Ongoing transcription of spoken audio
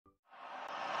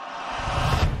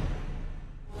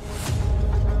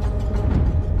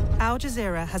Al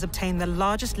Jazeera has obtained the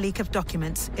largest leak of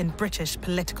documents in British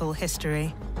political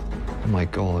history. Oh my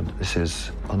God, this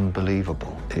is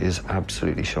unbelievable. It is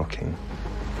absolutely shocking.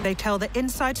 They tell the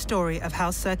inside story of how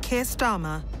Sir Keir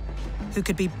Starmer, who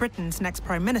could be Britain's next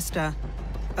Prime Minister,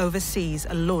 oversees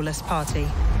a lawless party.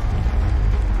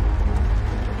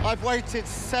 I've waited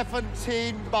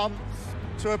 17 months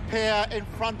to appear in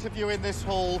front of you in this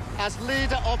hall as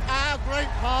leader of our great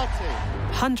party.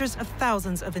 Hundreds of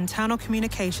thousands of internal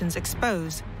communications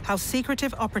expose how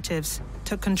secretive operatives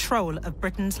took control of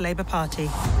Britain's Labour Party.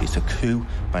 It's a coup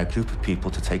by a group of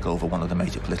people to take over one of the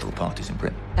major political parties in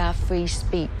Britain. Our free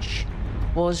speech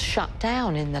was shut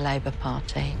down in the Labour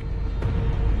Party.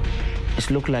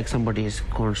 It looked like somebody is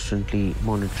constantly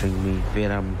monitoring me,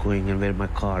 where I'm going and where my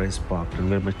car is parked and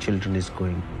where my children is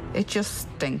going. It just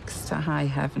stinks to high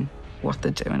heaven what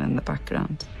they're doing in the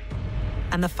background.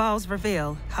 And the files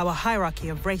reveal how a hierarchy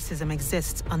of racism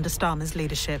exists under Starmer's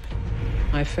leadership.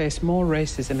 I face more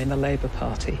racism in the Labour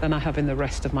Party than I have in the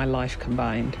rest of my life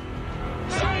combined.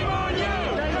 Shame on you!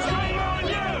 Shame on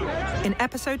you! In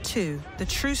episode 2, the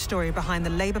true story behind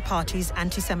the Labour Party's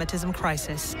anti-Semitism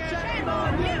crisis. Shame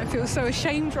on you! I feel so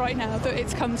ashamed right now that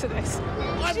it's come to this.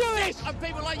 I'm sick of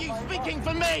people like you speaking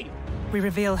for me! We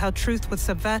reveal how truth was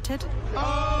subverted.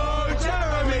 Oh,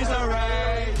 Jeremy's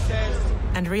a racist!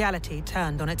 And reality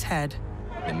turned on its head.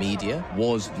 The media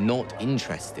was not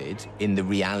interested in the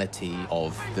reality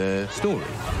of the story.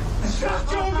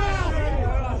 Shut your mouth!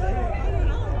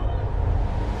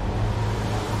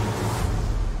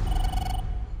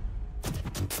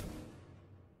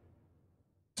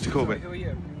 Mr. Corbett, who are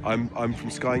you? I'm from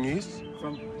Sky News.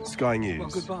 From Sky News. Well,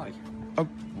 goodbye. Oh,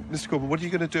 Mr. Corbett, what are you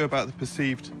going to do about the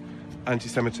perceived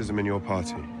anti-Semitism in your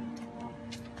party?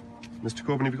 Mr.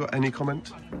 Corbyn, have you got any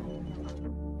comment?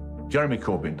 Jeremy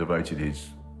Corbyn devoted his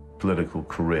political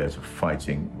career to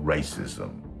fighting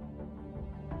racism.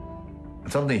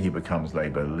 And suddenly he becomes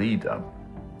Labour leader,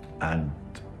 and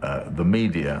the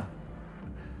media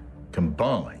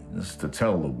combines to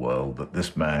tell the world that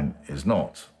this man is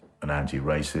not an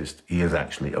anti-racist, he is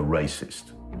actually a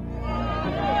racist.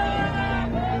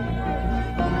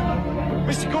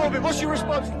 Mr. Corbyn, what's your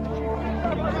response?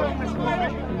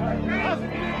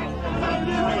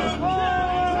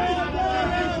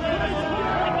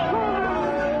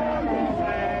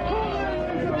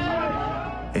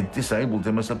 It disabled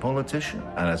him as a politician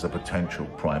and as a potential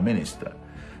prime minister.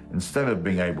 Instead of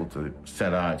being able to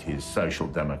set out his social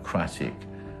democratic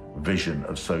vision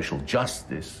of social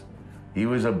justice, he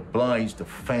was obliged to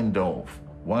fend off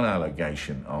one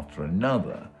allegation after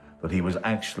another that he was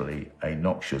actually a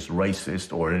noxious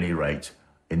racist, or at any rate,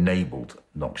 enabled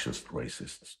noxious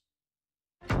racists.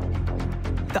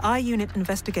 The I-Unit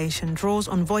investigation draws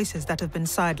on voices that have been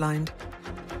sidelined.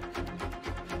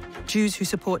 Jews who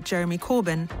support Jeremy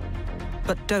Corbyn,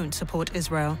 but don't support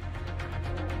Israel.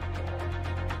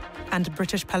 And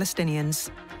British Palestinians.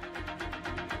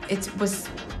 It was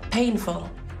painful.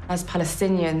 As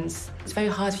Palestinians, it's very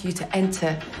hard for you to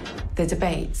enter the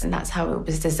debates, and that's how it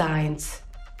was designed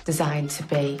to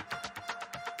be.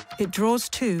 It draws,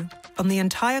 too, on the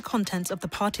entire contents of the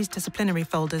party's disciplinary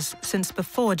folders since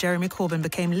before Jeremy Corbyn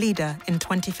became leader in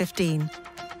 2015.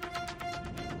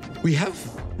 We have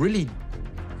really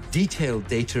detailed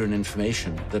data and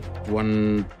information that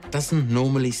one doesn't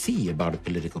normally see about a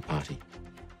political party.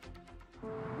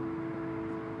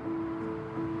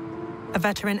 A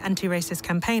veteran anti-racist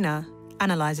campaigner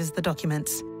analyses the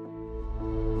documents.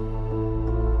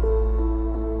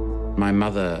 My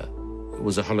mother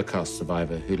was a Holocaust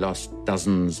survivor who lost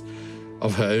dozens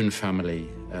of her own family,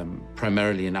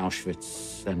 primarily in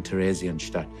Auschwitz and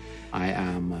Theresienstadt. I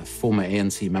am a former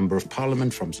ANC Member of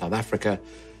Parliament from South Africa,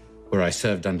 where I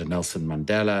served under Nelson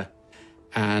Mandela,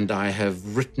 and I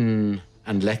have written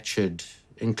and lectured,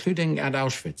 including at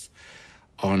Auschwitz,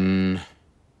 on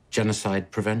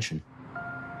genocide prevention.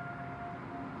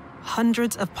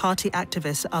 Hundreds of party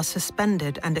activists are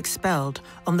suspended and expelled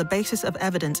on the basis of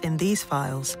evidence in these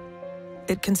files.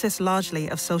 It consists largely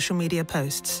of social media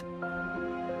posts.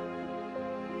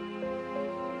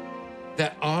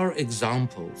 There are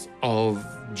examples of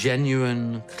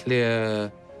genuine,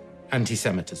 clear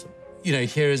anti-Semitism. You know,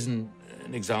 here is an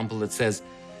example that says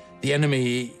the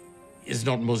enemy is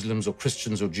not Muslims or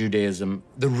Christians or Judaism.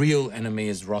 The real enemy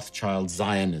is Rothschild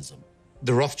Zionism.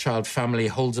 The Rothschild family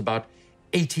holds about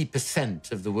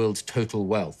 80% of the world's total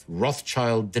wealth.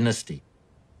 Rothschild dynasty.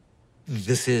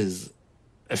 This is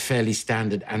a fairly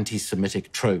standard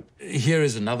anti-Semitic trope. Here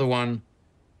is another one.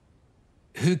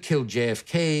 Who killed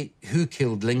JFK? Who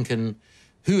killed Lincoln?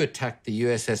 Who attacked the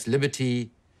USS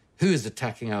Liberty? Who is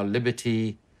attacking our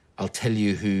liberty? I'll tell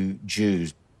you who,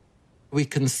 Jews. we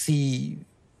can see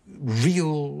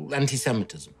real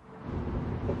anti-Semitism.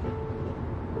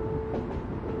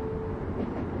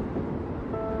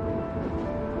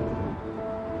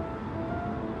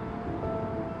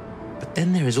 But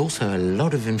then there is also a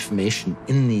lot of information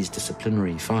in these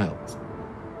disciplinary files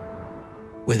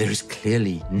where there is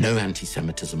clearly no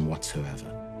anti-Semitism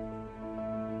whatsoever.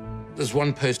 There's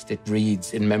one post that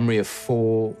reads, "In memory of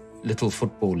 4 little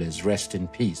footballers, rest in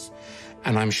peace."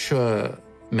 And I'm sure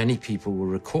many people will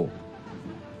recall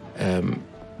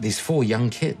these 4 young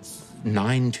kids,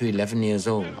 9 to 11 years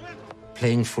old,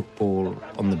 playing football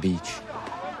on the beach,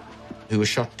 who were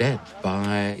shot dead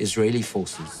by Israeli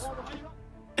forces.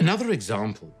 Another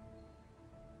example,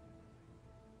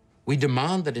 we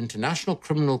demand that International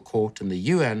Criminal Court and the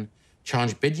UN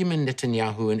charge Benjamin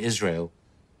Netanyahu and Israel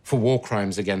for war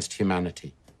crimes against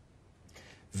humanity.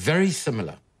 Very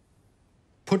similar.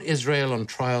 Put Israel on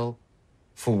trial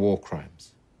for war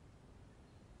crimes.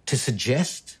 To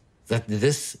suggest that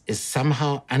this is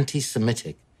somehow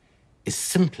anti-Semitic is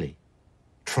simply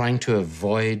trying to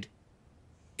avoid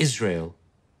Israel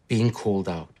being called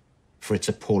out for its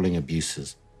appalling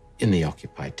abuses in the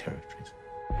occupied territories.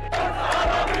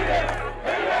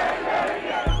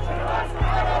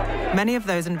 Many of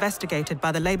those investigated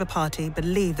by the Labour Party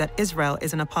believe that Israel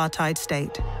is an apartheid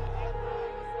state.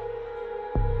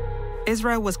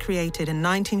 Israel was created in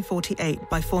 1948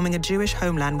 by forming a Jewish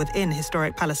homeland within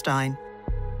historic Palestine,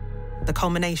 the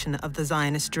culmination of the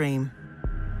Zionist dream.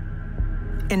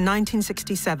 In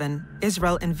 1967,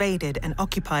 Israel invaded and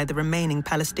occupied the remaining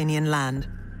Palestinian land.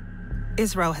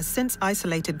 Israel has since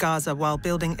isolated Gaza while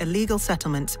building illegal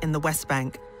settlements in the West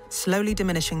Bank, slowly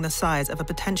diminishing the size of a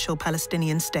potential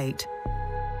Palestinian state.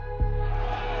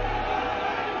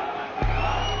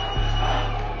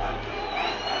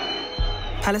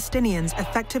 Palestinians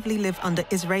effectively live under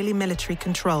Israeli military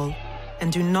control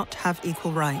and do not have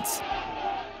equal rights.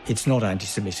 It's not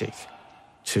anti-Semitic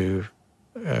to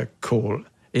call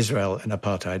Israel an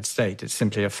apartheid state. It's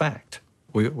simply a fact.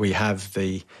 We have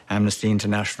the Amnesty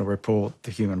International report,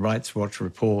 the Human Rights Watch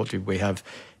report. We have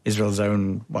Israel's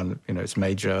own one, its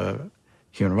major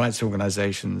human rights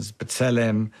organizations,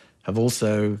 B'Tselem, have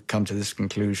also come to this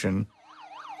conclusion.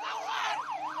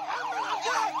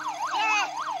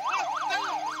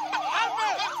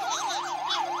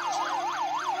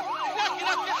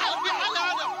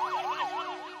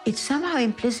 It's somehow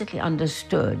implicitly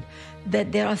understood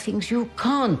that there are things you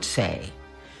can't say.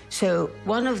 So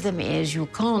one of them is you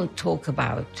can't talk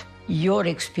about your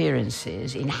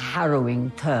experiences in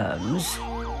harrowing terms.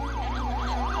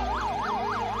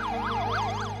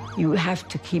 You have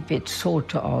to keep it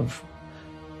sort of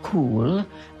cool.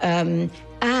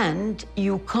 And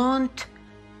you can't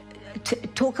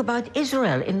talk about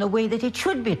Israel in the way that it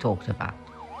should be talked about.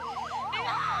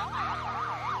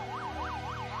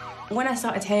 When I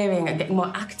started hearing and getting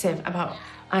more active about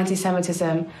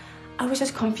anti-Semitism, I was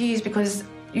just confused because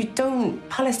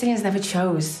Palestinians never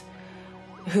chose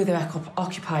who their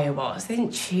occupier was. They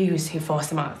didn't choose who forced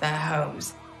them out of their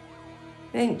homes.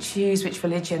 They didn't choose which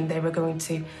religion they were going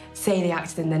to say they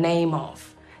acted in the name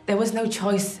of. There was no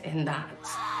choice in that.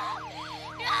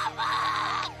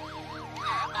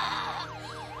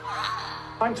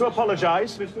 Time to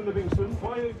apologise, Mr. Livingston.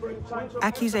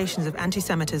 Accusations of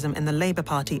anti-Semitism in the Labour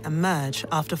Party emerge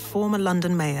after former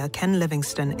London Mayor Ken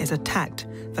Livingstone is attacked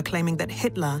for claiming that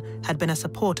Hitler had been a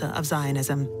supporter of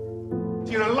Zionism.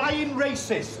 You're a lying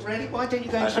racist. Really? Why don't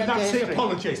you go and check a Nazi history?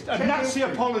 apologist. A Nazi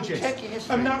apologist. Check your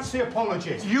history. A Nazi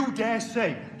apologist. You dare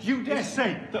say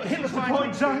that Hitler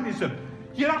supported Zionism.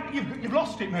 You've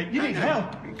lost it, mate. You need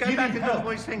help. Go back and look at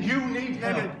what he's thinking. You need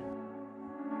help.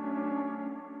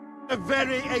 The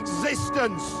very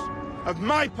existence of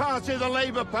my party, the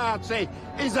Labour Party,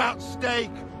 is at stake.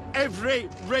 Every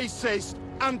racist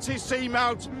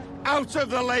anti-Semite out of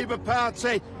the Labour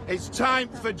Party. It's time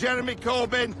for Jeremy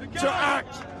Corbyn to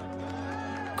act.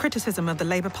 Criticism of the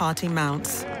Labour Party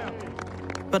mounts.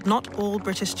 But not all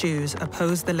British Jews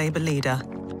oppose the Labour leader.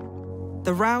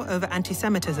 The row over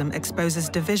anti-Semitism exposes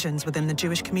divisions within the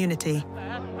Jewish community.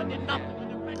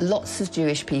 Lots of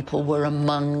Jewish people were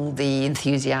among the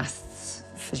enthusiasts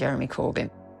for Jeremy Corbyn.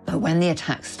 But when the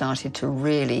attacks started to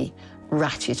really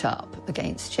ratchet up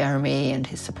against Jeremy and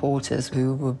his supporters,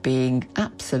 who were being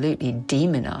absolutely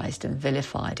demonised and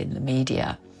vilified in the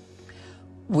media,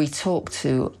 we talked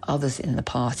to others in the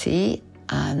party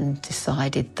and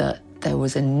decided that there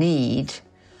was a need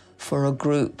for a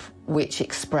group which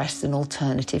expressed an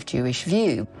alternative Jewish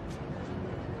view.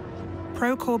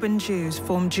 Pro-Corbyn Jews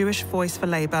form Jewish Voice for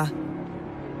Labour.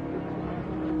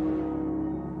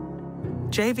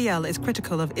 JVL is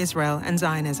critical of Israel and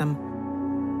Zionism.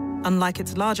 unlike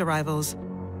its larger rivals,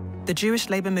 the Jewish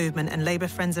Labour Movement and Labour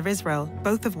Friends of Israel,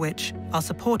 both of which are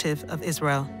supportive of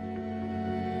Israel.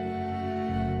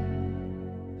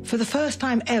 For the first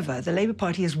time ever, the Labour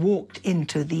Party has walked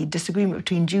into the disagreement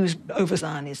between Jews over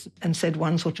Zionists and said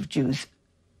one sort of Jews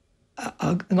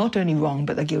are not only wrong,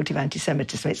 but they're guilty of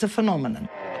anti-Semitism. It's a phenomenon.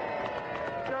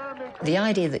 The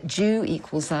idea that Jew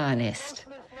equals Zionist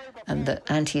and that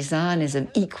anti-Zionism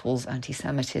equals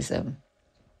anti-Semitism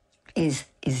is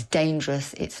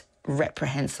dangerous, it's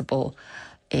reprehensible,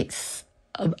 it's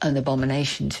an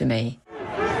abomination to me.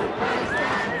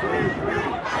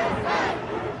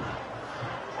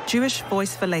 Jewish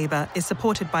Voice for Labour is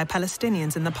supported by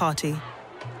Palestinians in the party,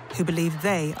 who believe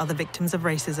they are the victims of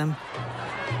racism.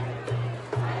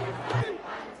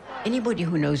 Anybody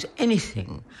who knows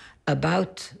anything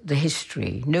about the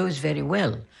history knows very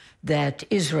well that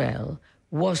Israel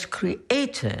was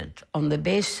created on the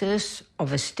basis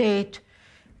of a state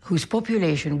whose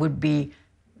population would be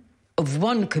of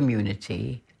one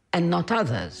community and not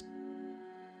others.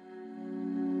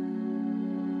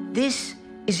 This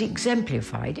is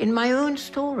exemplified in my own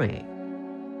story.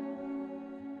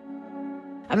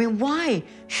 I mean, why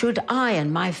should I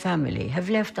and my family have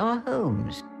left our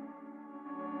homes?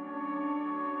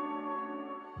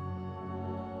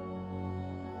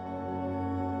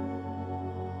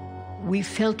 We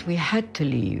felt we had to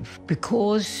leave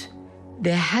because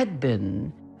there had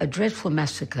been a dreadful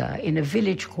massacre in a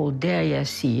village called Deir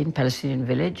Yassin, Palestinian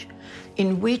village,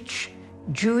 in which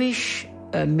Jewish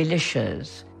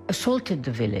militias assaulted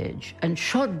the village and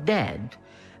shot dead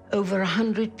over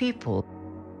 100 people.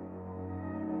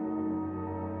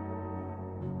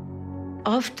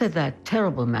 After that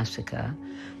terrible massacre,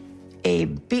 a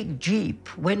big jeep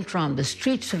went round the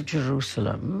streets of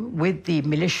Jerusalem with the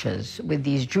militias, with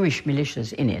these Jewish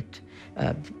militias in it,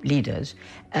 leaders,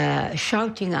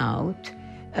 shouting out,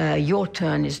 "Your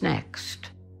turn is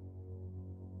next."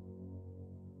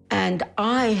 And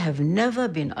I have never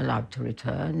been allowed to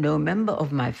return. No member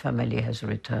of my family has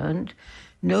returned.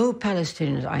 No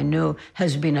Palestinian I know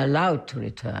has been allowed to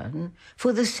return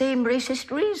for the same racist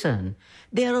reason.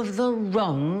 They're of the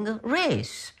wrong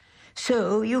race.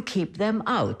 So you keep them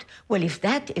out. Well, if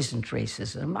that isn't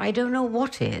racism, I don't know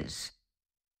what is.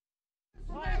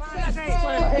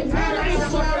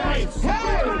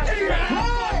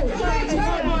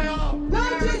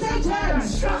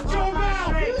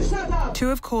 Two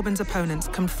of Corbyn's opponents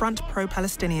confront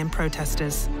pro-Palestinian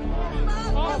protesters.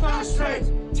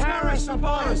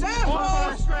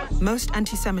 Most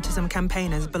anti-Semitism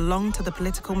campaigners belong to the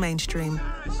political mainstream,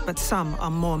 but some are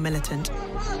more militant.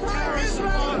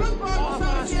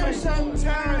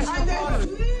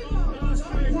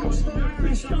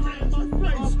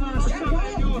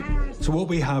 So what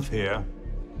we have here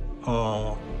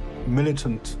are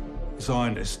militant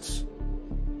Zionists,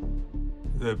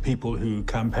 the people who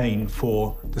campaign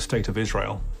for the State of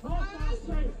Israel.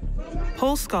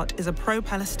 Paul Scott is a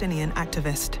pro-Palestinian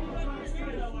activist.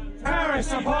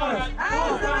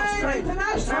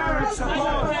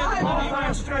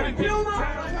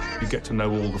 You get to know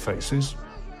all the faces.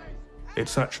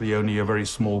 It's actually only a very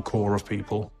small core of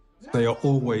people. They are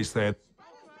always there.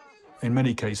 In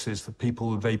many cases, the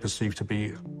people they perceive to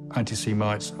be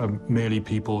anti-Semites are merely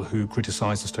people who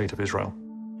criticize the State of Israel.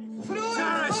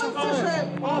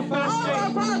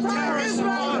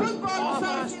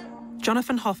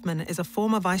 Jonathan Hoffman is a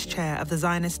former vice chair of the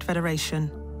Zionist Federation.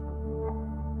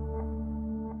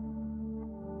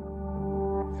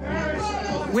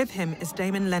 With him is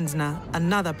Damon Lenzner,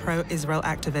 another pro-Israel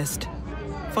activist.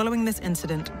 Following this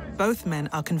incident, both men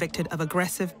are convicted of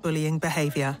aggressive bullying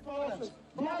behavior.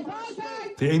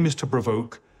 The aim is to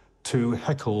provoke, to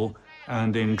heckle,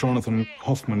 and in Jonathan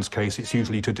Hoffman's case, it's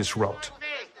usually to disrupt.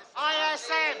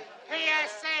 ISN,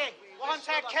 PSC, want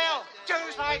to kill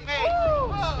Jews like me.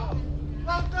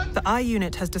 The I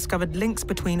Unit has discovered links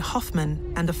between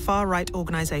Hoffman and a far-right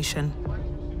organization.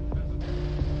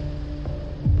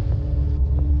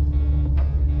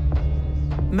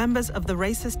 Members of the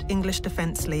Racist English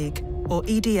Defence League, or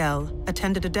EDL,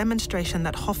 attended a demonstration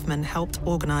that Hoffman helped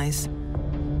organize.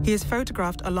 He is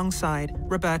photographed alongside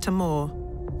Roberta Moore,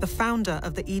 the founder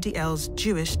of the EDL's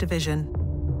Jewish division.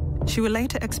 She will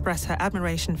later express her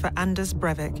admiration for Anders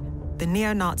Breivik, the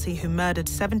neo-Nazi who murdered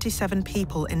 77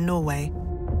 people in Norway.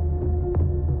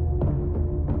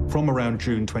 From around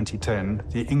June 2010,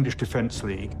 the English Defence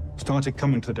League started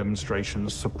coming to the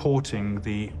demonstrations supporting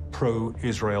the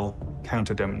pro-Israel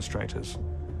counter-demonstrators.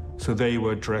 So they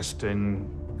were dressed in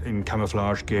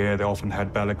camouflage gear, they often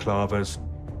had balaclavas,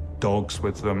 dogs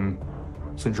with them,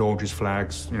 St. George's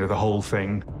flags, you know, the whole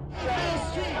thing.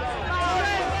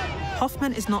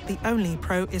 Hoffman is not the only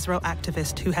pro-Israel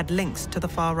activist who had links to the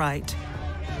far right.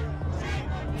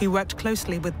 He worked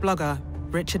closely with blogger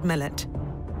Richard Millett.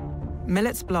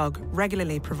 Millett's blog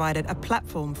regularly provided a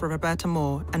platform for Roberta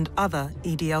Moore and other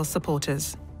EDL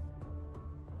supporters.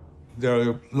 There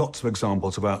are lots of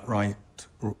examples of outright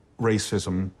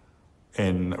racism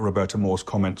in Roberta Moore's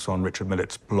comments on Richard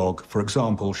Millett's blog. For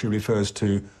example, she refers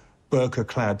to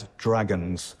burqa-clad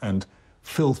dragons and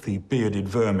filthy, bearded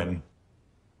vermin.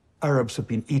 Arabs have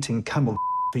been eating camel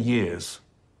for years.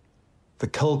 The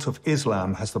cult of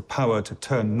Islam has the power to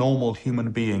turn normal human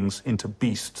beings into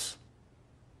beasts.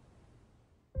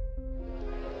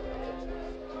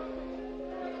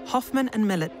 Hoffman and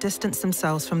Millett distanced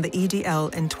themselves from the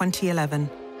EDL in 2011,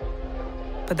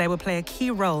 but they will play a key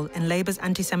role in Labour's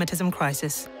anti-Semitism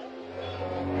crisis.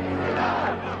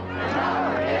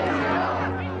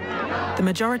 The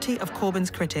majority of Corbyn's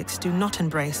critics do not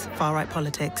embrace far-right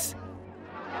politics,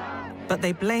 but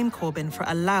they blame Corbyn for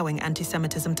allowing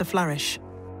anti-Semitism to flourish.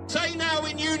 Say now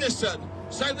in unison,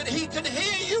 so that he can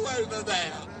hear you over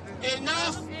there.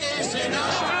 Enough is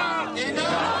enough.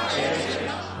 Enough is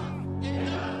enough.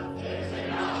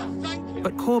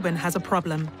 But Corbyn has a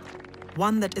problem,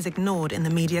 one that is ignored in the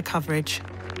media coverage.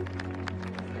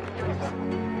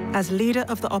 As leader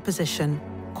of the opposition,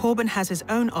 Corbyn has his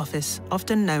own office,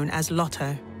 often known as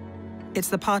Lotto. It's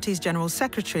the party's General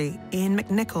Secretary, Ian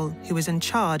McNicol, who is in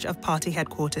charge of party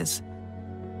headquarters.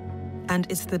 And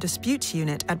it's the disputes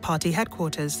unit at party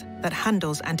headquarters that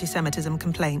handles anti-Semitism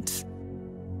complaints.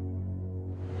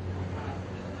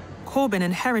 Corbyn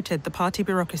inherited the party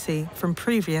bureaucracy from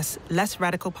previous, less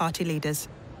radical party leaders.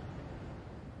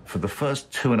 For the first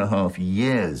 2.5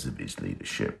 years of his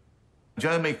leadership,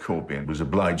 Jeremy Corbyn was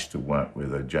obliged to work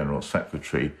with a general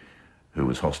secretary who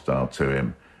was hostile to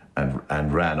him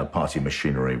and ran a party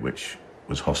machinery which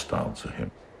was hostile to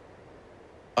him.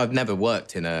 I've never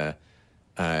worked in an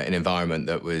environment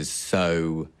that was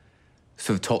so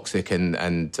sort of toxic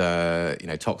and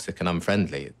toxic and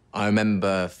unfriendly. I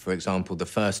remember, for example, the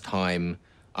first time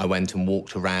I went and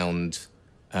walked around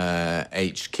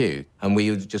HQ, and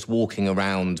we were just walking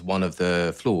around one of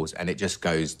the floors, and it just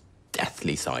goes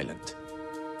deathly silent.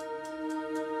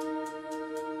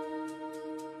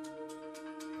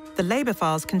 The Labour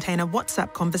files contain a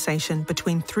WhatsApp conversation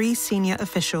between 3 senior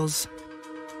officials: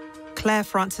 Claire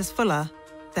Francis Fuller,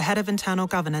 the head of internal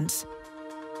governance;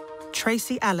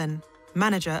 Tracy Allen,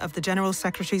 manager of the General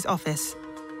Secretary's office;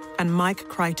 and Mike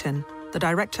Crichton, the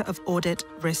director of audit,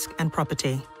 risk and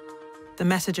property. The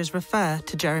messages refer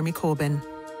to Jeremy Corbyn.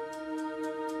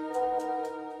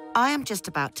 I am just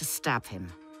about to stab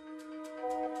him.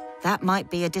 That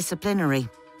might be a disciplinary.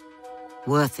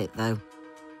 Worth it, though.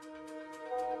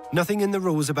 Nothing in the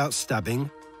rules about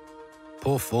stabbing.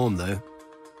 Poor form, though.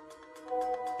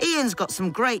 Ian's got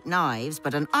some great knives,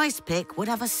 but an ice pick would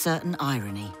have a certain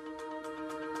irony.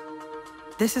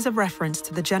 This is a reference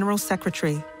to the General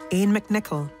Secretary, Ian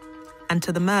McNicol, and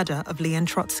to the murder of Leon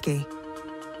Trotsky.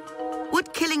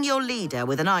 Would killing your leader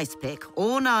with an ice pick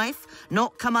or knife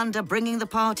not come under bringing the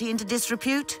party into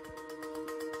disrepute?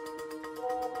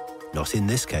 Not in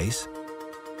this case.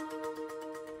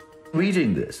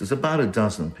 Reading this, there's about a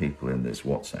dozen people in this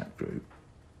WhatsApp group,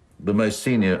 the most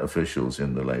senior officials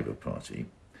in the Labour Party.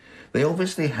 They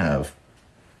obviously have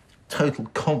total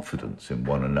confidence in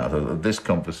one another that this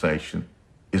conversation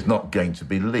is not going to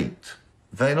be leaked.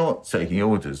 They're not taking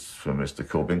orders from Mr.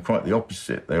 Corbyn, quite the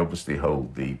opposite. They obviously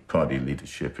hold the party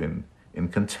leadership in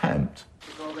contempt.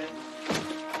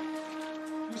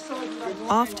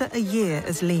 After a year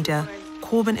as leader,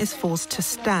 Corbyn is forced to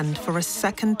stand for a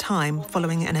second time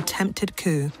following an attempted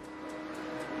coup.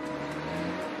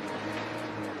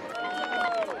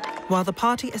 While the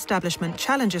party establishment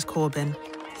challenges Corbyn,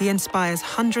 he inspires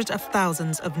hundreds of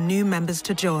thousands of new members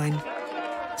to join.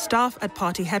 Staff at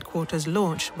party headquarters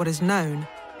launch what is known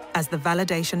as the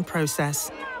validation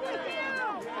process.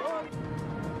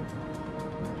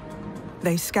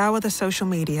 They scour the social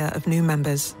media of new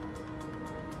members.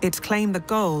 It's claimed the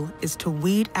goal is to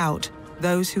weed out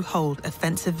those who hold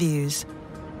offensive views.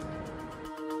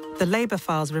 The Labour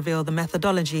files reveal the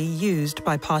methodology used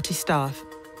by party staff.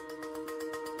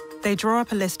 They draw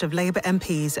up a list of Labour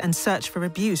MPs and search for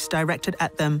abuse directed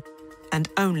at them, and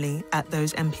only at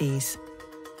those MPs.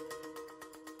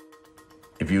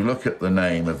 If you look at the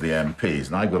name of the MPs,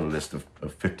 and I've got a list of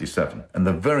 57, and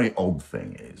the very odd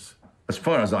thing is, as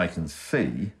far as I can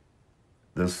see,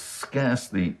 there's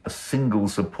scarcely a single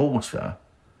supporter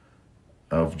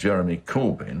of Jeremy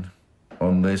Corbyn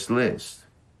on this list.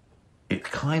 It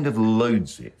kind of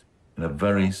loads it in a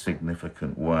very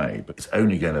significant way, but it's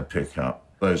only going to pick up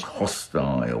those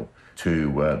hostile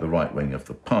to the right wing of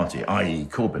the party, i.e.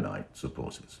 Corbynite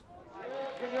supporters.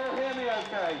 Can you hear me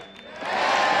okay?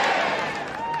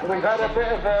 We've had a bit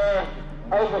of a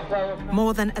overflow.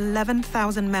 More than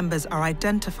 11,000 members are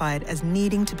identified as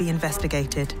needing to be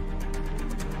investigated.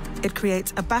 It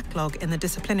creates a backlog in the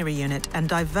disciplinary unit and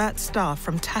diverts staff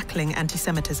from tackling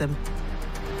anti-Semitism.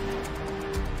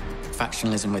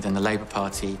 Factionalism within the Labour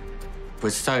Party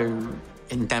was so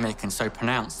endemic and so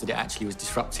pronounced that it actually was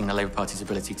disrupting the Labour Party's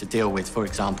ability to deal with, for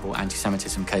example,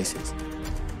 anti-Semitism cases.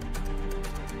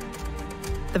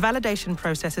 The validation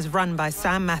process is run by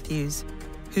Sam Matthews,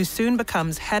 who soon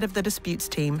becomes head of the disputes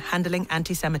team handling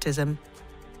anti-Semitism.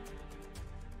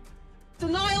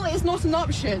 Denial is not an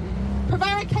option.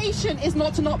 Prevarication is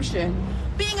not an option.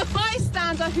 Being a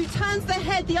bystander who turns their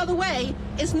head the other way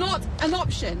is not an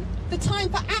option. The time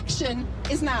for action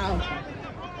is now.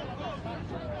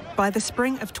 By the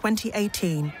spring of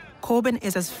 2018, Corbyn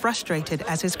is as frustrated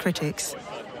as his critics.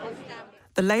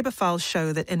 The Labour files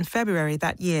show that in February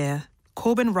that year,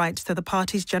 Corbyn writes to the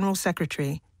party's General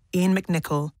Secretary, Ian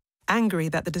McNicol, angry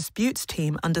that the disputes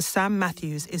team under Sam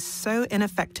Matthews is so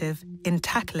ineffective in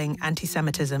tackling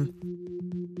anti-Semitism.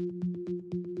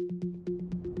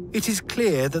 It is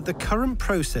clear that the current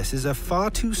processes are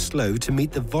far too slow to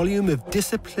meet the volume of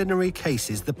disciplinary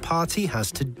cases the party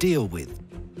has to deal with.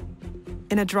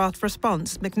 In a draft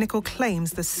response, McNicol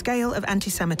claims the scale of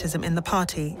anti-Semitism in the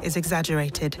party is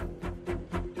exaggerated.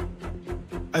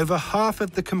 Over half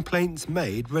of the complaints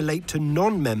made relate to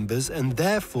non-members and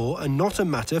therefore are not a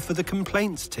matter for the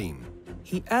complaints team.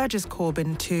 He urges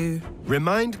Corbyn to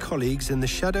remind colleagues in the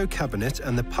shadow cabinet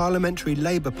and the Parliamentary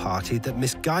Labour Party that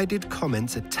misguided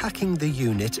comments attacking the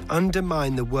unit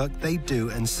undermine the work they do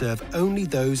and serve only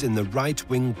those in the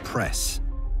right-wing press.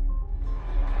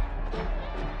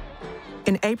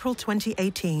 In April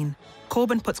 2018,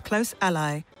 Corbyn puts close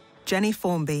ally Jenny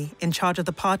Formby in charge of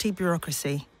the party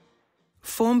bureaucracy.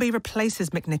 Formby replaces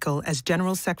McNicol as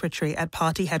General Secretary at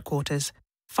party headquarters,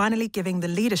 finally giving the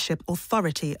leadership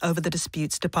authority over the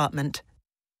disputes department.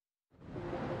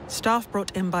 Staff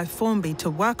brought in by Formby to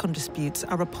work on disputes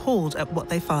are appalled at what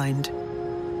they find.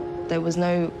 There was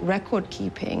no record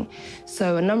keeping,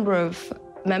 so a number of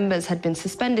members had been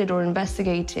suspended or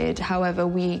investigated. However,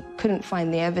 we couldn't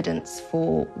find the evidence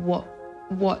for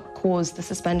what caused the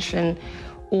suspension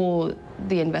or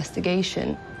the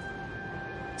investigation.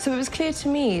 So it was clear to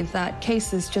me that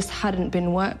cases just hadn't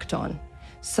been worked on.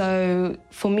 So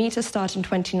for me to start in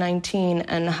 2019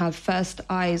 and have first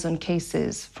eyes on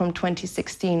cases from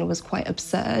 2016 was quite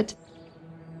absurd.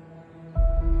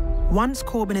 Once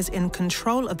Corbyn is in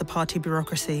control of the party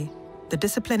bureaucracy, the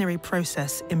disciplinary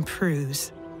process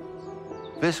improves.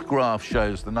 This graph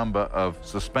shows the number of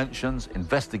suspensions,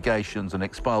 investigations and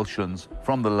expulsions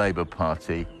from the Labour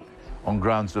Party on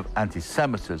grounds of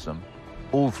anti-Semitism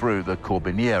all through the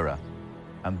Corbyn era.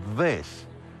 And this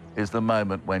is the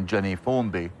moment when Jenny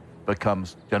Formby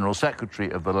becomes General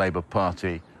Secretary of the Labour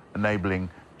Party, enabling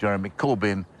Jeremy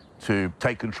Corbyn to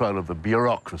take control of the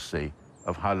bureaucracy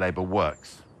of how Labour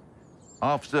works.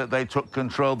 After they took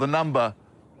control, the number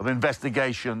of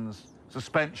investigations,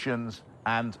 suspensions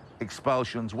and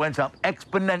expulsions went up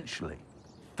exponentially.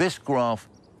 This graph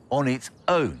on its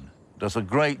own does a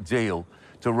great deal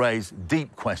to raise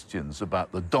deep questions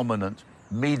about the dominant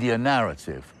media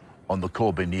narrative on the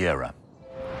Corbyn era.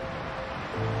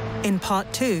 In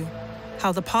part 2,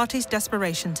 how the party's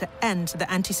desperation to end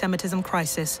the anti-Semitism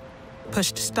crisis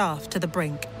pushed staff to the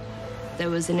brink.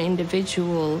 There was an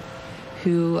individual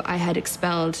who I had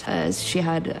expelled as she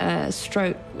had a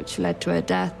stroke, which led to her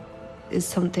death, is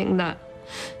something that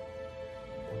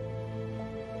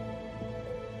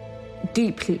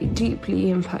deeply,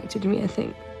 deeply impacted me, I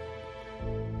think.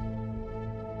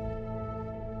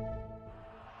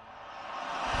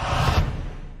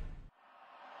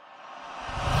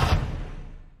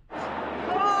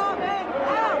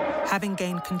 Having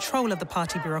gained control of the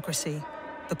party bureaucracy,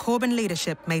 the Corbyn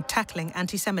leadership made tackling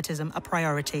anti-Semitism a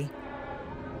priority.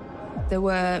 There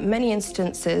were many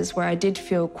instances where I did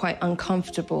feel quite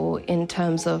uncomfortable in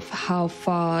terms of how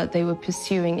far they were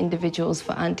pursuing individuals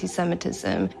for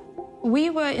anti-Semitism. We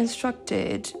were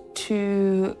instructed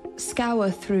to scour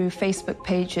through Facebook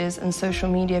pages and social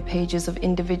media pages of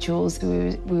individuals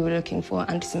who we were looking for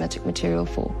anti-Semitic material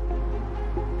for.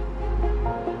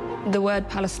 The word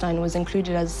Palestine was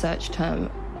included as a search term,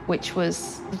 which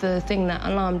was the thing that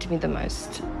alarmed me the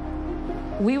most.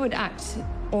 We would act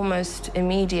almost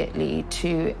immediately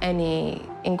to any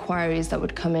inquiries that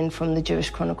would come in from the Jewish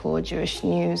Chronicle or Jewish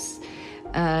News,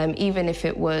 even if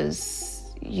it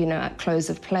was, at close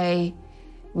of play.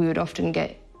 We would often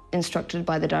get instructed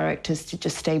by the directors to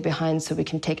just stay behind so we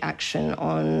can take action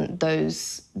on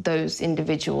those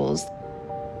individuals.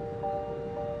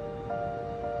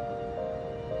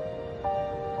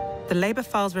 The Labour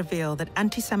files reveal that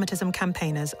anti-Semitism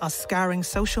campaigners are scouring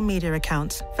social media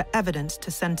accounts for evidence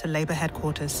to send to Labour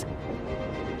headquarters.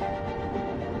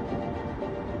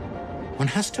 One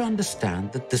has to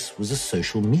understand that this was a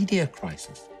social media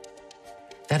crisis,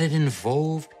 that it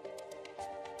involved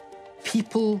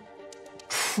people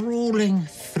trawling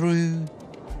through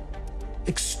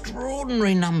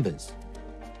extraordinary numbers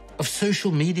of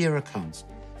social media accounts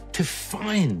to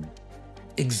find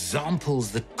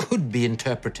examples that could be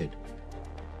interpreted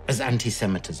as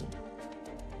anti-Semitism.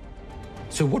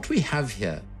 So what we have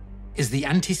here is the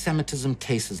anti-Semitism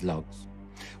cases logs,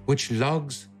 which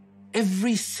logs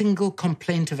every single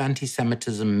complaint of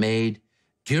anti-Semitism made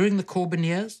during the Corbyn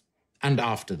years and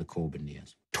after the Corbyn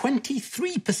years.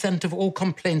 23% of all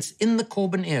complaints in the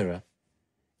Corbyn era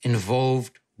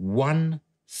involved one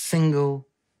single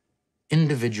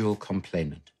individual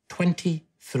complainant. 23%.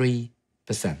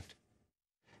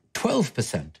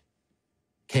 12%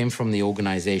 came from the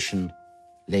organisation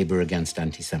Labour Against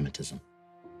Anti-Semitism.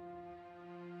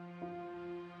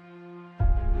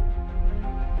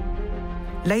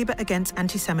 Labour Against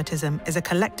Anti-Semitism is a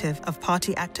collective of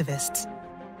party activists.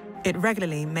 It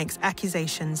regularly makes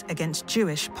accusations against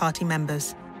Jewish party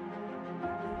members.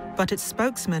 But its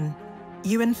spokesman,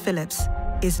 Ewan Phillips,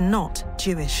 is not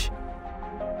Jewish.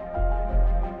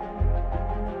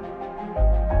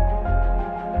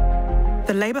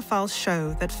 The Labour files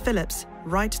show that Phillips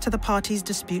writes to the party's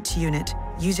disputes unit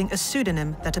using a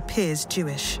pseudonym that appears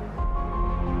Jewish.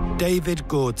 David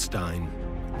Gordstein.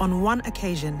 On one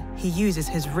occasion, he uses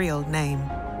his real name.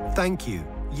 Thank you,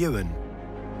 Ewan.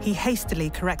 He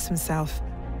hastily corrects himself.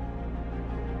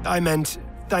 I meant,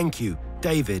 thank you,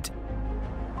 David.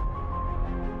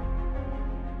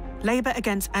 Labour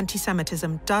Against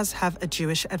Anti-Semitism does have a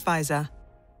Jewish advisor.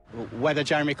 Whether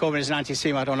Jeremy Corbyn is an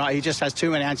anti-Semite or not, he just has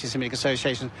too many anti-Semitic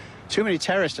associations, too many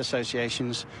terrorist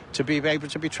associations to be able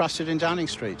to be trusted in Downing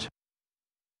Street.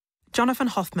 Jonathan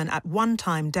Hoffman at one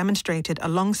time demonstrated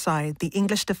alongside the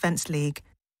English Defence League.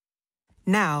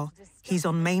 Now, he's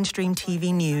on mainstream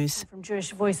TV news. From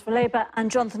Jewish Voice for Labour, and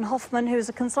Jonathan Hoffman, who is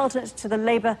a consultant to the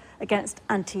Labour Against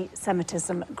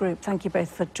Anti-Semitism group. Thank you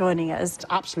both for joining us. It's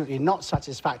absolutely not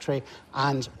satisfactory,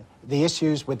 and the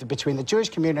issues between the Jewish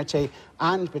community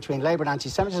and between Labour and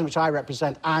anti-Semitism, which I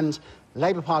represent, and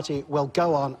Labour Party will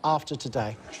go on after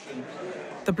today.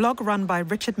 The blog run by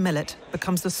Richard Millett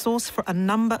becomes the source for a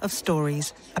number of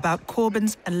stories about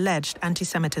Corbyn's alleged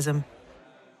anti-Semitism.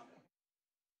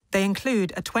 They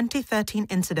include a 2013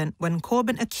 incident when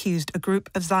Corbyn accused a group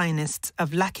of Zionists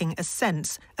of lacking a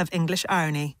sense of English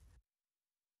irony.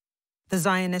 The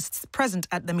Zionists present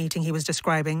at the meeting he was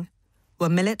describing were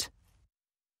Millett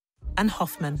and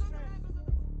Hoffman.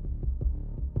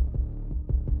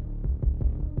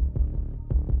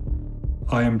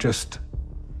 I am just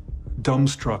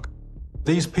dumbstruck.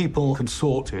 These people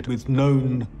consorted with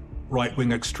known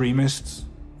right-wing extremists,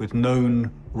 with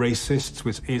known racists,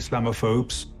 with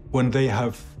Islamophobes. When they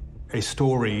have a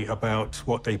story about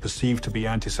what they perceive to be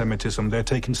anti-Semitism, they're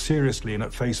taken seriously and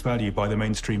at face value by the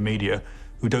mainstream media,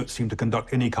 who don't seem to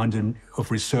conduct any kind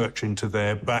of research into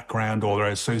their background or their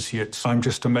associates. I'm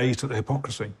just amazed at the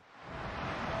hypocrisy.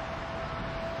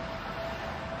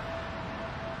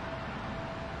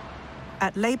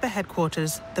 At Labour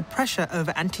headquarters, the pressure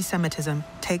over anti-Semitism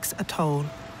takes a toll.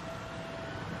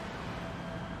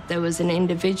 There was an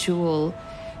individual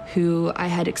who I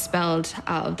had expelled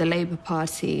out of the Labour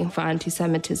Party for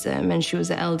anti-Semitism, and she was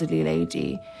an elderly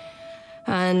lady.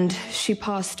 And she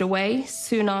passed away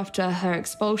soon after her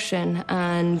expulsion,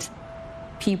 and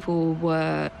people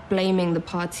were blaming the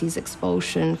party's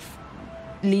expulsion,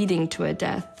 leading to her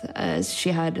death, as she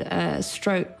had a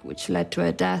stroke, which led to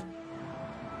her death.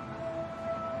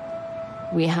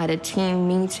 We had a team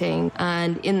meeting,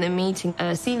 and in the meeting,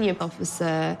 a senior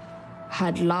officer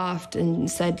had laughed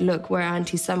and said, "Look, we're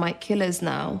anti-Semite killers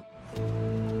now."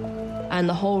 And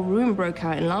the whole room broke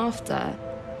out in laughter.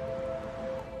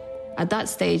 At that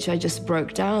stage, I just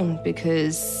broke down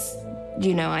because,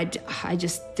 you know, I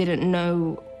just didn't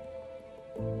know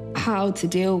how to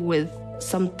deal with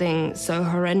something so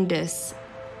horrendous.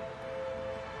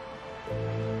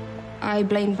 I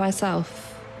blamed myself.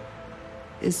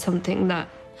 Is something that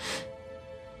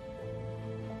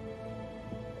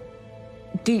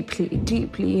deeply,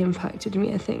 deeply impacted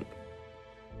me, I think.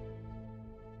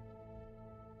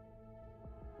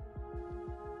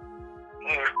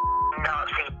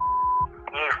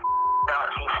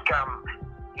 Nazi scum.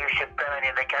 You should burn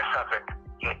in the gas oven,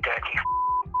 you dirty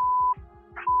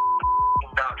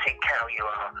now you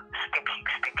are stinking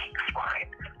swine.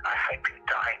 I hope you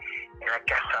die in a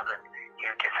gas oven. You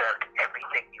deserved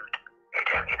everything you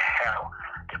in hell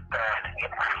to burn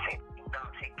in acid.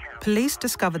 Nazi cow. Police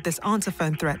discovered this answer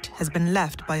phone threat has been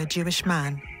left by a Jewish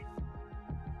man.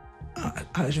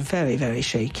 I was very, very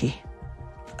shaky.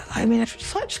 I mean,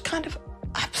 such kind of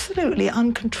absolutely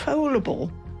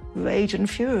uncontrollable rage and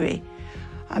fury.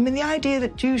 I mean, the idea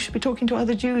that Jews should be talking to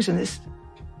other Jews in this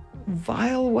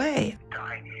vile way.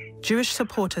 Jewish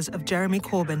supporters of Jeremy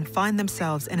Corbyn find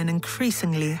themselves in an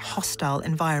increasingly hostile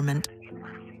environment.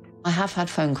 I have had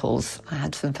phone calls. I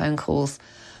had some phone calls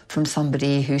from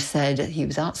somebody who said he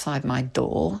was outside my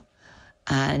door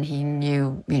and he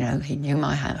knew, he knew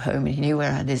my home and he knew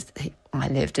where I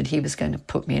lived and he was going to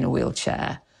put me in a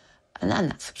wheelchair and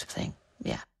that sort of thing,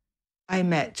 yeah. I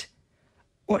met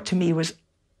what to me was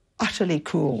utterly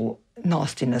cruel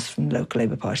nastiness from the local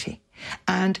Labour Party.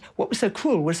 And what was so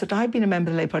cruel was that I'd been a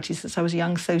member of the Labour Party since I was a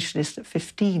young socialist at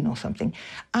 15 or something.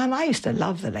 And I used to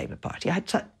love the Labour Party. I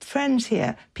had friends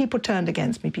here. People turned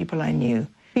against me, people I knew.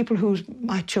 People who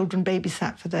my children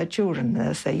babysat for their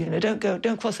children. Say,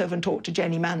 don't cross over and talk to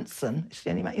Jenny Manson. It's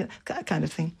Jenny Manson, that kind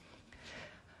of thing.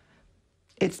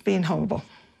 It's been horrible.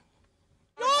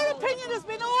 Your opinion has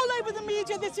been all over the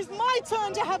media. This is my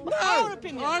turn to have our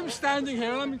opinion. I'm standing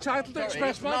here and I'm entitled to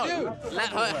express my view. Let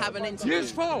her have an interview.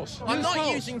 Use force. I'm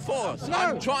not using force. No.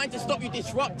 I'm trying to stop you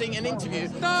disrupting an interview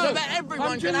so No. that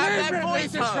everyone can have their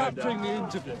voice heard. Disrupting the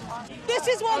interview. This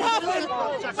is what happens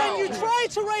when you try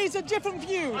to raise a different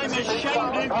view. I'm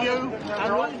ashamed of you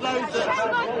and all those that...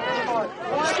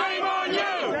 Shame on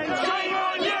you! Shame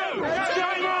on you!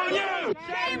 Shame on you!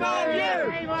 Shame on you!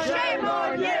 Shame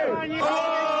on you!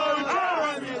 Oh,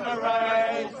 Jeremy's a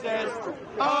racist!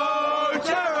 Oh,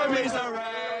 Jeremy's a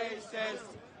racist!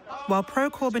 While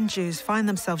pro-Corbyn Jews find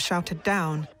themselves shouted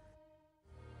down,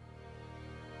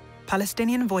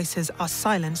 Palestinian voices are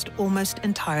silenced almost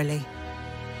entirely.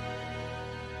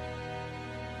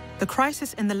 The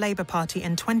crisis in the Labour Party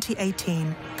in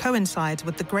 2018 coincides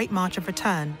with the Great March of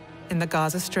Return in the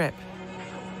Gaza Strip.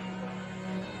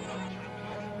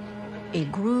 A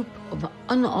group of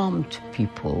unarmed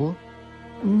people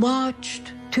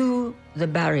marched to the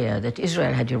barrier that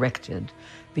Israel had erected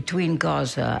between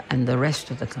Gaza and the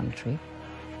rest of the country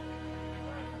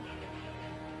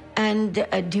and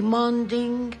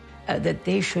demanding that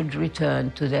they should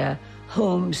return to their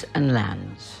homes and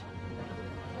lands.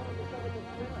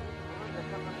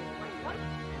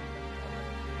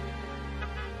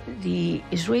 The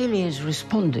Israelis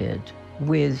responded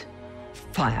with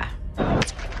fire.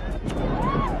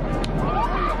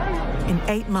 In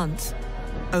 8 months,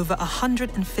 over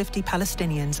 150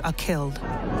 Palestinians are killed.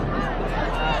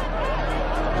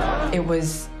 It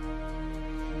was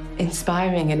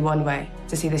inspiring in one way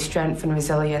to see the strength and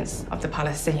resilience of the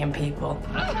Palestinian people.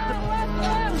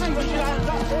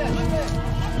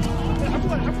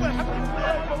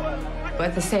 But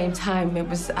at the same time, it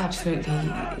was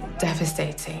absolutely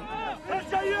devastating.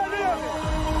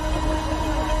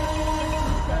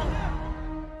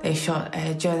 They shot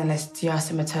a journalist,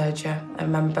 Yasser Materja, a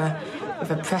member with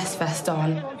a press vest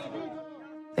on.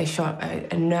 They shot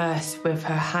a nurse with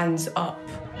her hands up.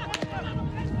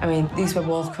 I mean, these were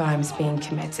war crimes being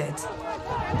committed.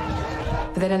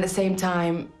 But then at the same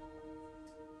time,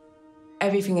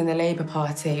 everything in the Labour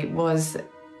Party was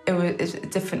a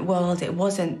different world. It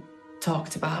wasn't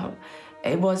talked about.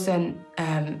 It wasn't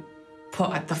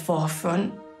put at the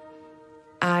forefront.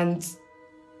 And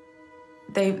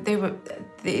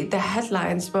the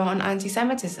headlines were on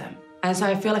anti-Semitism. And so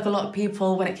I feel like a lot of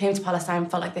people, when it came to Palestine,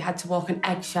 felt like they had to walk on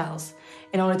eggshells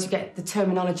in order to get the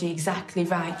terminology exactly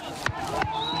right.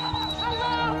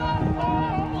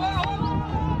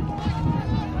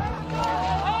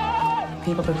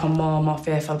 People become more and more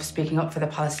fearful of speaking up for the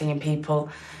Palestinian people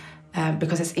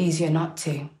because it's easier not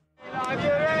to.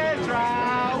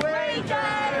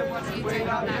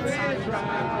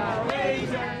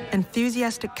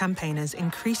 Enthusiastic campaigners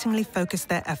increasingly focus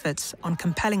their efforts on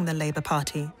compelling the Labour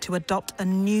Party to adopt a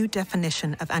new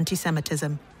definition of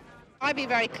anti-Semitism. I'd be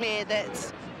very clear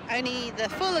that only the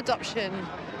full adoption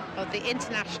of the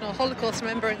International Holocaust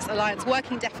Remembrance Alliance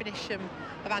working definition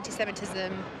of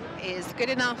anti-Semitism is good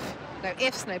enough. No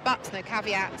ifs, no buts, no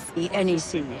caveats. The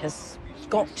NEC has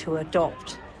got to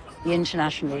adopt the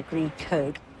internationally agreed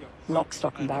code, lock,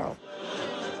 stock and barrel.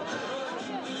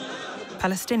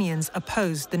 Palestinians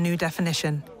opposed the new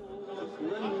definition.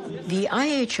 The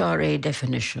IHRA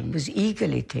definition was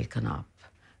eagerly taken up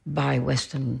by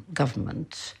Western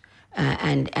governments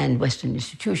and Western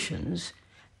institutions,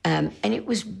 and it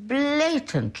was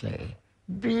blatantly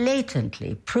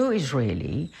blatantly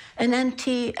pro-Israeli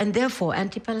and therefore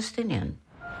anti-Palestinian.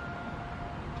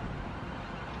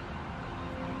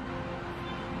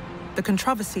 The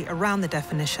controversy around the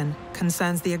definition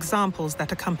concerns the examples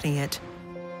that accompany it.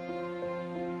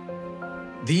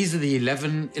 These are the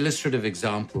 11 illustrative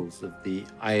examples of the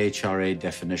IHRA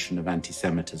definition of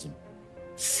anti-Semitism.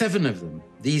 7 of them,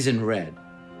 these in red,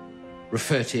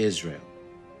 refer to Israel.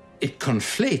 It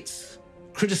conflates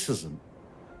criticism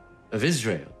of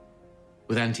Israel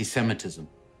with anti-Semitism.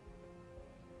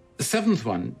 The 7th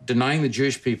one, denying the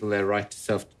Jewish people their right to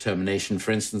self-determination,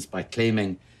 for instance, by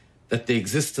claiming that the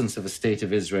existence of a state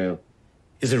of Israel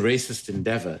is a racist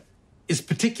endeavor, is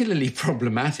particularly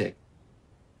problematic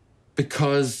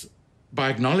because by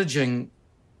acknowledging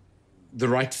the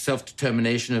right to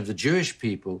self-determination of the Jewish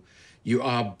people, you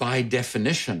are, by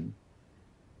definition,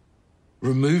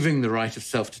 removing the right of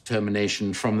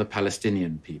self-determination from the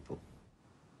Palestinian people.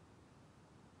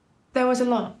 There was a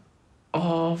lot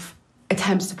of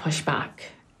attempts to push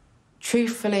back.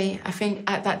 Truthfully, I think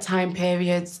at that time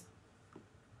period,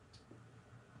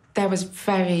 there was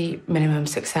very minimum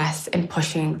success in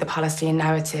pushing the Palestinian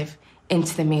narrative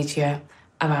into the media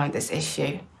around this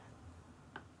issue.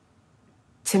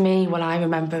 To me, what I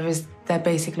remember is there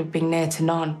basically being near to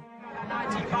none.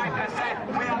 95%,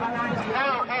 we are the 90%.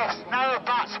 No ifs, no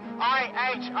buts,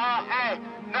 IHRA.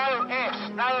 No ifs,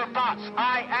 no buts,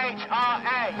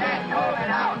 IHRA. Get Corbyn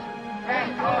out, get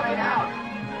Corbyn out,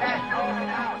 get Corbyn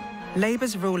out.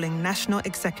 Labour's ruling National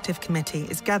Executive Committee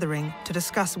is gathering to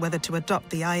discuss whether to adopt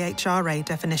the IHRA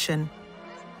definition.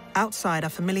 Outside are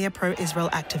familiar pro-Israel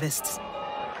activists.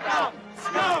 Scum!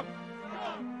 Scum!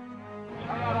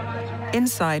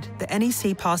 Inside, the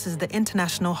NEC passes the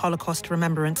International Holocaust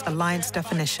Remembrance Alliance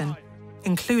definition,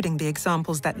 including the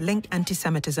examples that link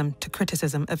anti-Semitism to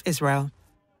criticism of Israel.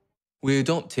 We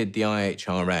adopted the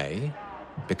IHRA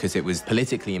because it was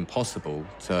politically impossible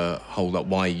to hold up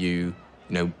why you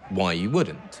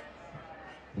wouldn't.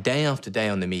 Day after day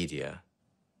on the media,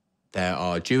 there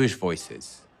are Jewish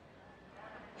voices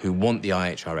who want the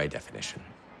IHRA definition.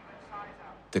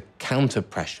 The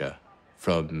counter-pressure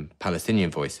from Palestinian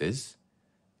voices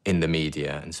in the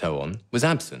media and so on was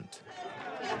absent.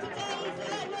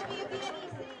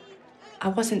 I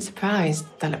wasn't surprised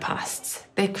that it passed.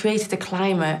 They created a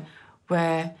climate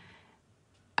where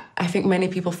I think many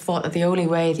people thought that the only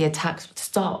way the attacks would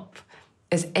stop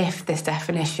is if this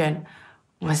definition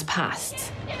was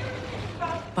passed.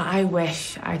 But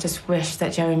I just wish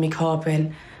that Jeremy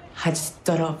Corbyn had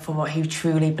stood up for what he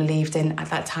truly believed in at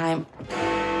that time.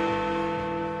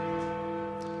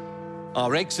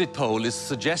 Our exit poll is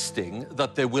suggesting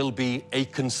that there will be a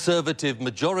Conservative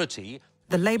majority.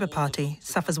 The Labour Party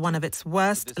suffers one of its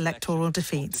worst electoral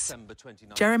defeats.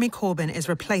 Jeremy Corbyn is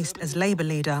replaced as Labour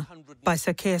leader by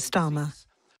Sir Keir Starmer.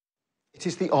 It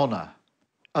is the honour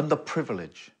and the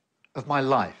privilege of my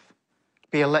life to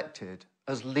be elected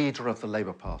as leader of the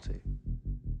Labour Party.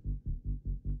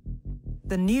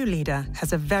 The new leader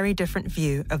has a very different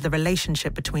view of the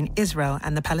relationship between Israel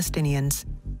and the Palestinians.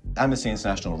 Amnesty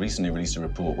International recently released a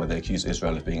report where they accused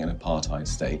Israel of being an apartheid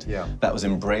state. That was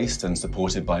embraced and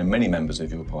supported by many members of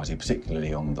your party,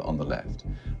 particularly on the left.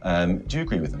 Do you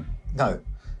agree with them? No.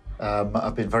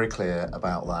 I've been very clear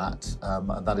about that,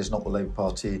 and that is not the Labour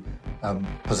Party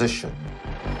position.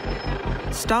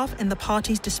 Staff in the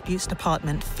party's disputes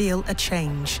department feel a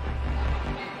change.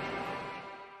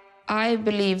 I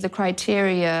believe the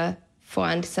criteria for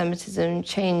anti-Semitism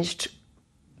changed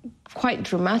quite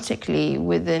dramatically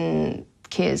within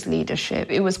Keir's leadership.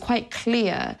 It was quite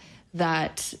clear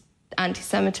that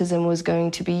anti-Semitism was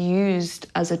going to be used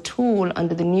as a tool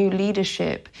under the new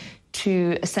leadership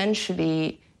to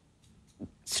essentially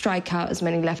strike out as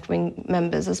many left-wing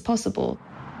members as possible.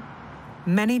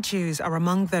 Many Jews are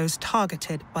among those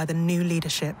targeted by the new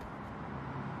leadership.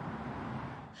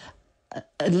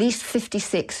 At least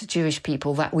 56 Jewish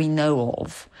people that we know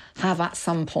of have at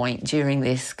some point during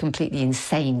this completely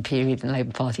insane period in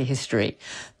Labour Party history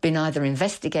been either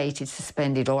investigated,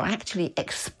 suspended or actually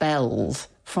expelled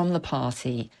from the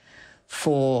party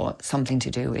for something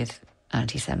to do with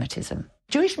anti-Semitism.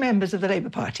 Jewish members of the Labour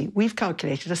Party, we've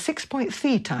calculated, are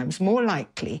 6.3 times more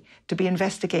likely to be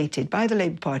investigated by the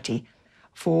Labour Party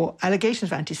for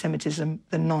allegations of anti-Semitism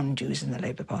than non-Jews in the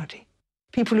Labour Party.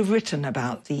 People who've written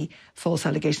about the false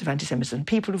allegations of anti-Semitism,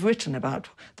 people who've written about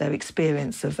their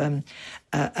experience of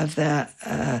their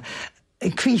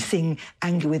increasing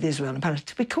anger with Israel and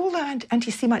Palestine. We call that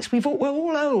anti-Semites. We're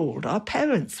all old. Our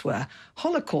parents were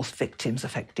Holocaust victims,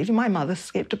 effectively. My mother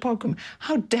escaped a pogrom.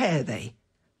 How dare they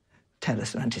tell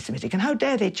us they're anti-Semitic? And how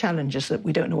dare they challenge us that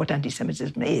we don't know what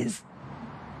anti-Semitism is?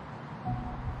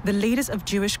 The leaders of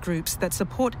Jewish groups that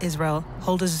support Israel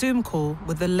hold a Zoom call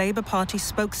with the Labour Party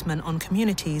spokesman on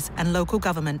communities and local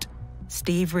government,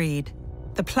 Steve Reed.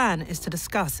 The plan is to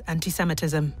discuss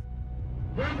anti-Semitism.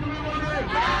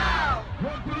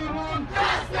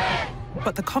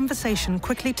 But the conversation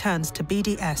quickly turns to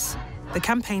BDS, the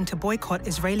campaign to boycott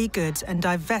Israeli goods and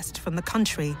divest from the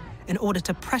country in order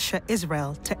to pressure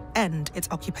Israel to end its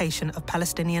occupation of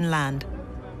Palestinian land.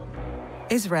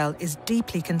 Israel is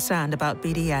deeply concerned about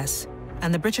BDS,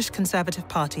 and the British Conservative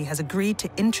Party has agreed to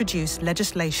introduce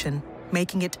legislation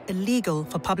making it illegal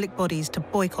for public bodies to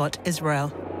boycott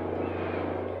Israel.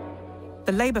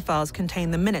 The Labour files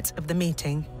contain the minutes of the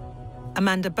meeting.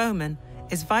 Amanda Bowman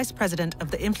is Vice President of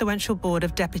the influential Board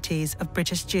of Deputies of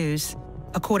British Jews.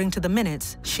 According to the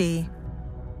minutes, she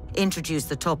introduced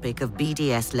the topic of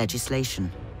BDS legislation.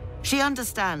 She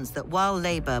understands that while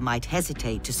Labour might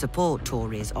hesitate to support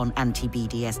Tories on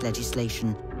anti-BDS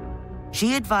legislation,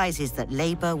 she advises that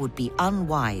Labour would be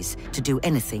unwise to do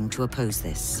anything to oppose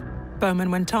this.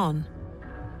 Bowman went on.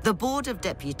 The Board of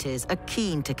Deputies are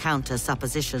keen to counter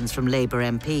suppositions from Labour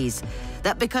MPs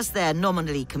that because they're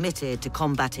nominally committed to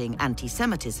combating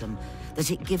anti-Semitism,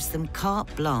 that it gives them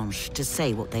carte blanche to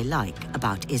say what they like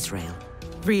about Israel.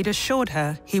 Reed assured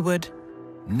her he would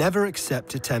never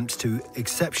accept attempts to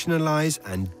exceptionalize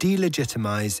and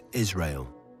delegitimize Israel.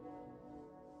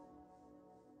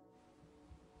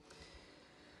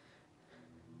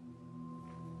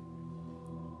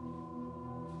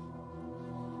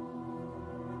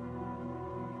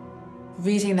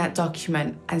 Reading that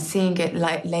document and seeing it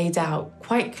laid out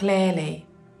quite clearly,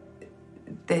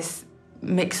 this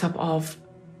mix-up of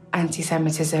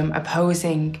anti-Semitism,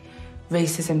 opposing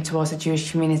racism towards the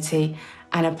Jewish community,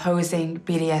 and opposing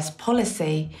BDS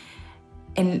policy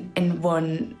in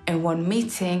one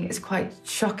meeting is quite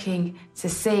shocking to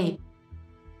see.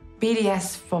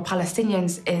 BDS for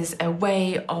Palestinians is a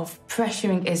way of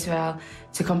pressuring Israel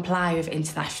to comply with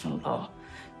international law,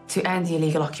 to end the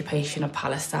illegal occupation of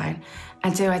Palestine,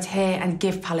 and to adhere and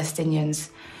give Palestinians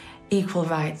equal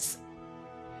rights.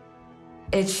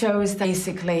 It shows that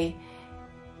basically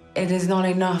it is not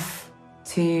enough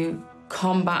to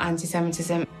combat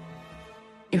anti-Semitism.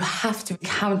 You have to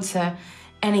counter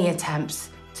any attempts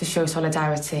to show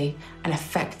solidarity and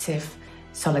effective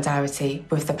solidarity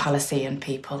with the Palestinian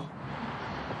people.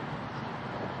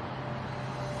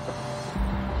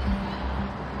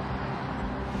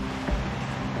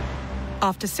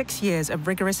 After 6 years of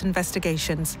rigorous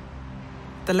investigations,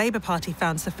 the Labour Party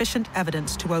found sufficient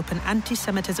evidence to open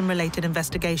anti-Semitism-related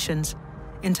investigations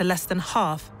into less than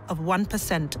half of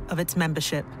 1% of its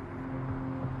membership.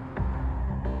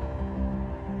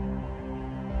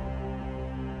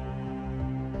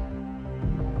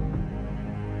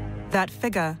 That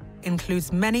figure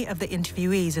includes many of the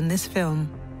interviewees in this film.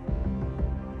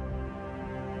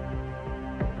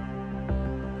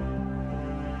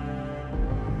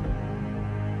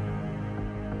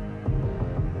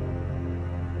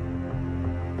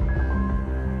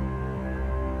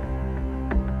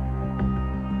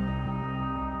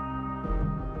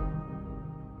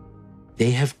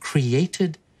 They have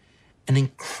created an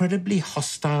incredibly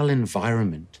hostile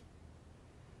environment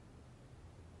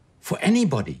for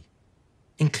anybody,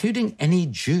 including any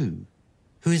Jew,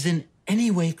 who is in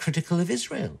any way critical of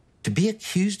Israel. To be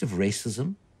accused of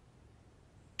racism,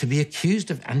 to be accused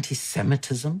of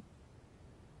anti-Semitism,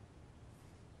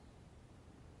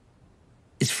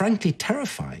 is frankly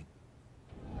terrifying.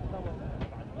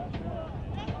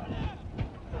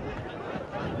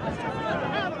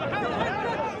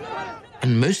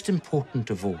 And most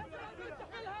important of all,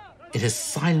 it has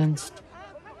silenced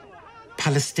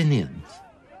Palestinians,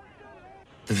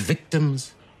 the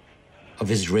victims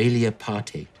of Israeli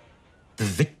apartheid, the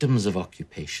victims of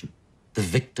occupation, the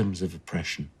victims of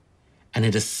oppression, and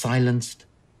it has silenced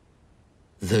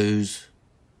those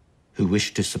who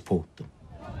wish to support them.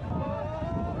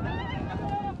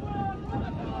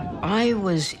 I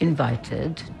was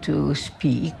invited to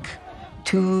speak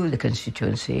to the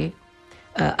constituency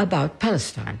about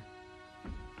Palestine.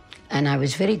 And I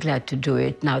was very glad to do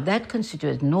it. Now, that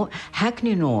constituency,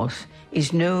 Hackney North,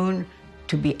 is known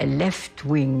to be a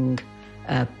left-wing,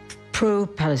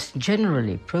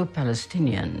 generally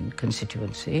pro-Palestinian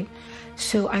constituency.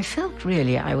 So I felt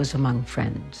really I was among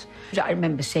friends. I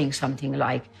remember saying something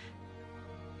like,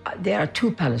 there are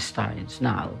two Palestines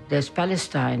now. There's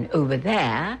Palestine over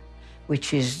there,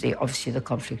 which is obviously the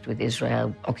conflict with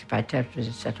Israel, occupied territories,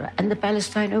 etc., and the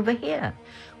Palestine over here,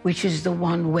 which is the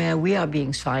one where we are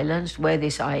being silenced, where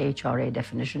this IHRA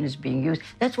definition is being used.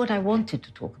 That's what I wanted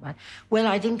to talk about. Well,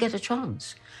 I didn't get a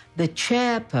chance. The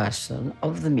chairperson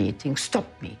of the meeting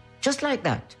stopped me, just like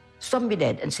that. stopped me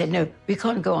dead and said, no, we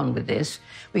can't go on with this.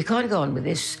 We can't go on with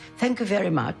this. Thank you very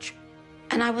much.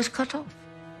 And I was cut off.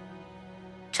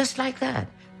 Just like that.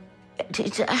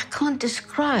 I can't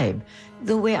describe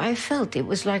the way I felt. It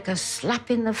was like a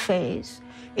slap in the face.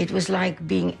 It was like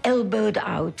being elbowed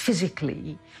out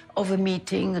physically of a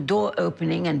meeting, a door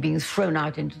opening and being thrown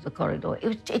out into the corridor.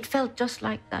 It felt just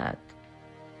like that.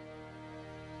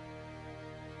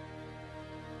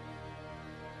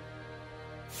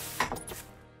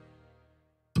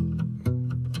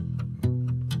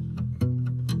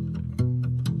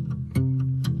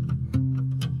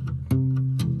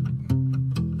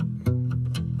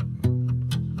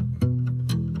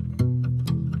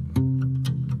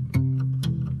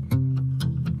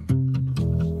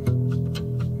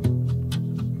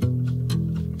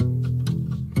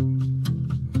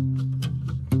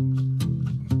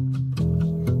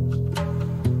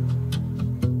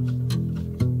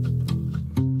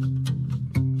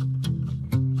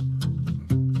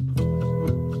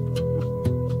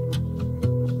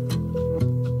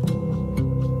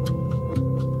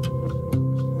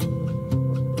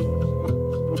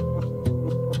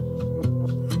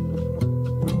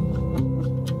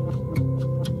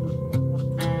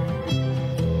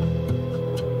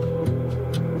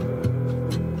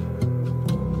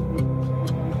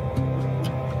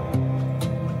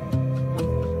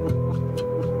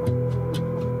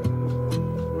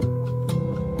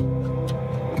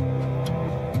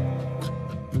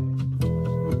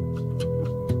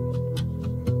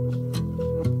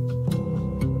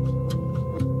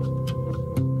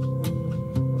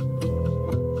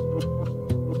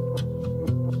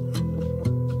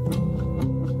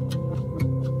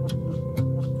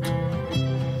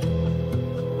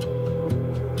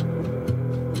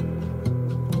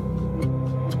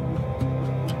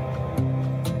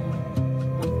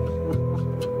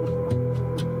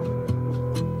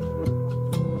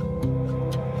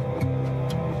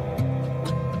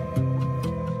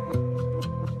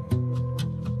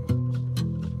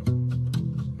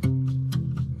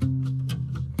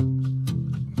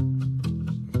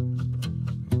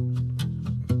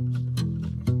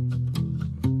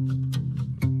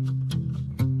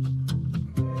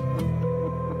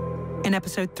 In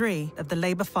episode 3 of the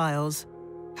Labour Files,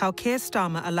 how Keir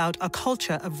Starmer allowed a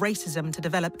culture of racism to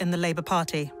develop in the Labour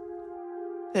Party.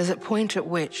 There's a point at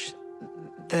which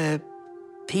the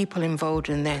people involved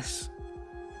in this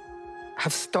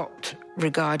have stopped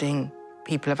regarding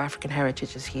people of African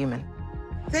heritage as human.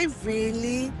 They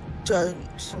really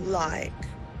don't like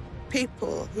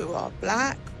people who are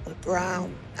black or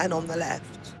brown and on the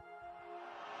left.